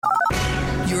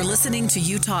You're listening to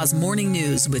Utah's Morning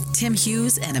News with Tim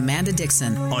Hughes and Amanda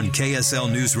Dixon on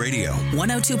KSL News Radio,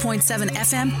 102.7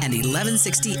 FM and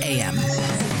 1160 AM.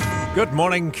 Good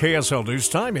morning, KSL News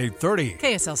Time, 8:30.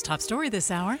 KSL's top story this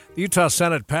hour. The Utah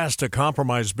Senate passed a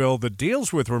compromise bill that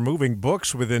deals with removing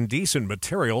books with indecent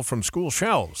material from school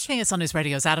shelves. KSL News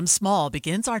Radio's Adam Small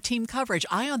begins our team coverage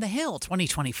Eye on the Hill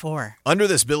 2024. Under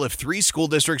this bill, if 3 school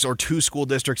districts or 2 school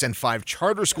districts and 5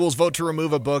 charter schools vote to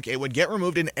remove a book, it would get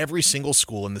removed in every single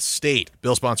school in the state.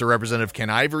 Bill sponsor Representative Ken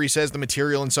Ivory says the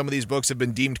material in some of these books have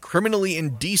been deemed criminally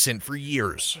indecent for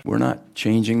years. We're not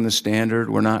changing the standard.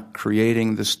 We're not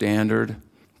creating the standard.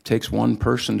 It takes one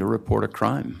person to report a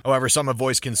crime. However, some have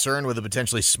voiced concern with a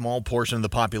potentially small portion of the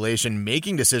population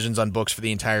making decisions on books for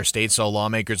the entire state, so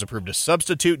lawmakers approved a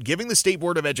substitute, giving the State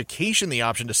Board of Education the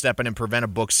option to step in and prevent a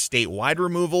book's statewide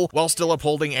removal while still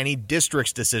upholding any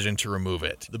district's decision to remove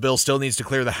it. The bill still needs to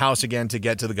clear the House again to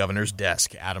get to the governor's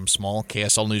desk. Adam Small,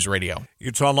 KSL News Radio.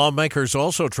 Utah lawmakers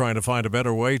also trying to find a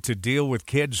better way to deal with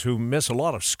kids who miss a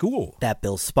lot of school. That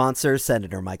bill's sponsor,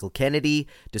 Senator Michael Kennedy,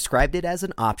 described it as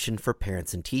an option for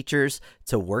parents and teachers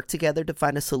to work together to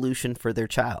find a solution for their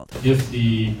child. If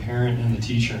the parent and the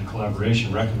teacher in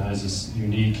collaboration recognize this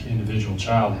unique individual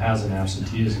child has an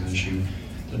absenteeism issue,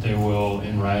 that they will,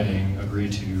 in writing, agree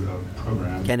to a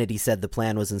program. Kennedy said the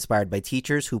plan was inspired by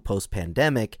teachers who,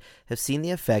 post-pandemic, have seen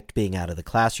the effect being out of the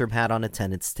classroom had on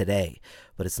attendance today.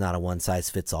 But it's not a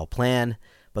one-size-fits-all plan,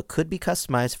 but could be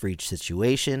customized for each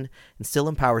situation and still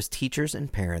empowers teachers and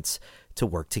parents to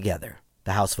work together.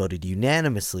 The House voted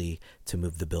unanimously to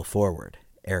move the bill forward.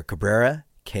 Eric Cabrera,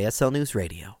 KSL News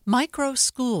Radio. Micro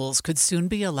schools could soon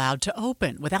be allowed to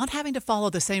open without having to follow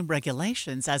the same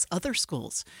regulations as other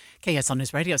schools. KSL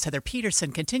News Radio's Heather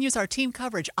Peterson continues our team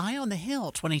coverage Eye on the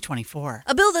Hill 2024.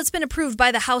 A bill that's been approved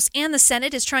by the House and the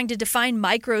Senate is trying to define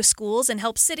micro schools and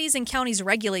help cities and counties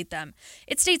regulate them.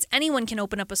 It states anyone can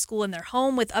open up a school in their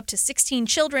home with up to 16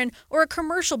 children or a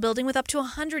commercial building with up to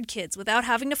 100 kids without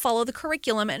having to follow the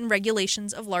curriculum and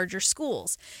regulations of larger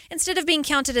schools. Instead of being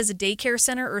counted as a daycare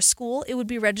center or school, it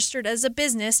would be registered as a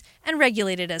business and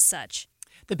regulated as such.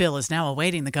 The bill is now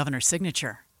awaiting the governor's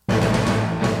signature.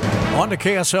 On to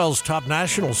KSL's top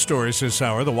national stories this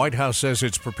hour. The White House says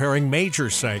it's preparing major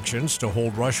sanctions to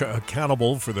hold Russia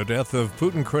accountable for the death of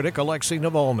Putin critic Alexei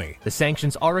Navalny. The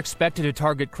sanctions are expected to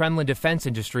target Kremlin defense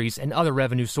industries and other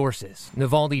revenue sources.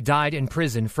 Navalny died in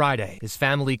prison Friday. His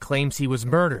family claims he was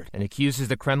murdered and accuses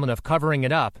the Kremlin of covering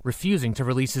it up, refusing to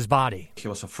release his body. He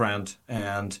was a friend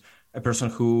and a person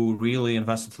who really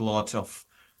invested a lot of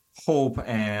hope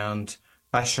and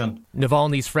passion.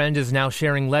 Navalny's friend is now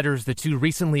sharing letters the two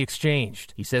recently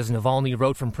exchanged. He says Navalny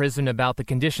wrote from prison about the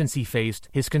conditions he faced,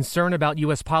 his concern about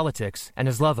U.S. politics, and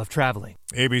his love of traveling.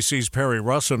 ABC's Perry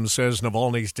Russum says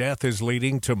Navalny's death is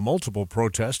leading to multiple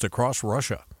protests across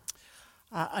Russia.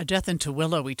 A death in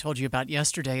Tooele we told you about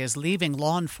yesterday is leaving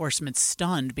law enforcement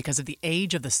stunned because of the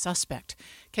age of the suspect.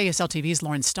 KSL TV's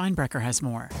Lauren Steinbrecher has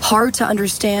more. Hard to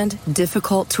understand,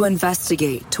 difficult to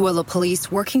investigate. Tooele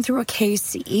police working through a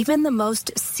case even the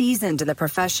most seasoned in the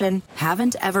profession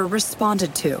haven't ever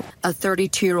responded to. A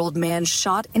 32-year-old man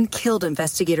shot and killed,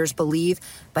 investigators believe,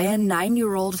 by a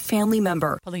 9-year-old family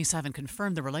member. Police haven't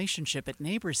confirmed the relationship, but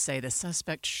neighbors say the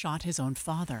suspect shot his own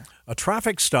father. A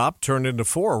traffic stop turned into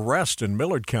 4 arrests in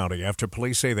Millard County after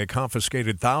police say they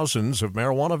confiscated thousands of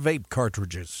marijuana vape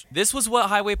cartridges. This was what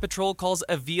Highway Patrol calls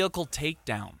a vehicle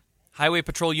takedown. Highway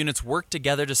Patrol units worked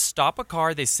together to stop a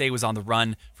car they say was on the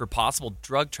run for possible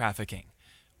drug trafficking.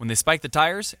 When they spiked the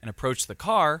tires and approached the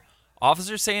car,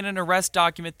 officers say in an arrest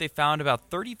document they found about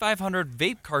 3,500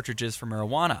 vape cartridges for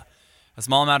marijuana. A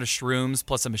small amount of shrooms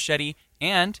plus a machete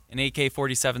and an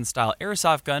AK-47 style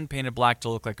airsoft gun painted black to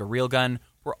look like a real gun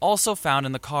were also found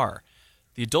in the car.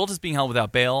 The adult is being held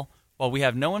without bail, while we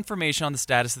have no information on the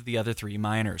status of the other 3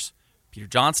 minors. Peter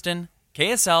Johnston,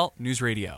 KSL News Radio.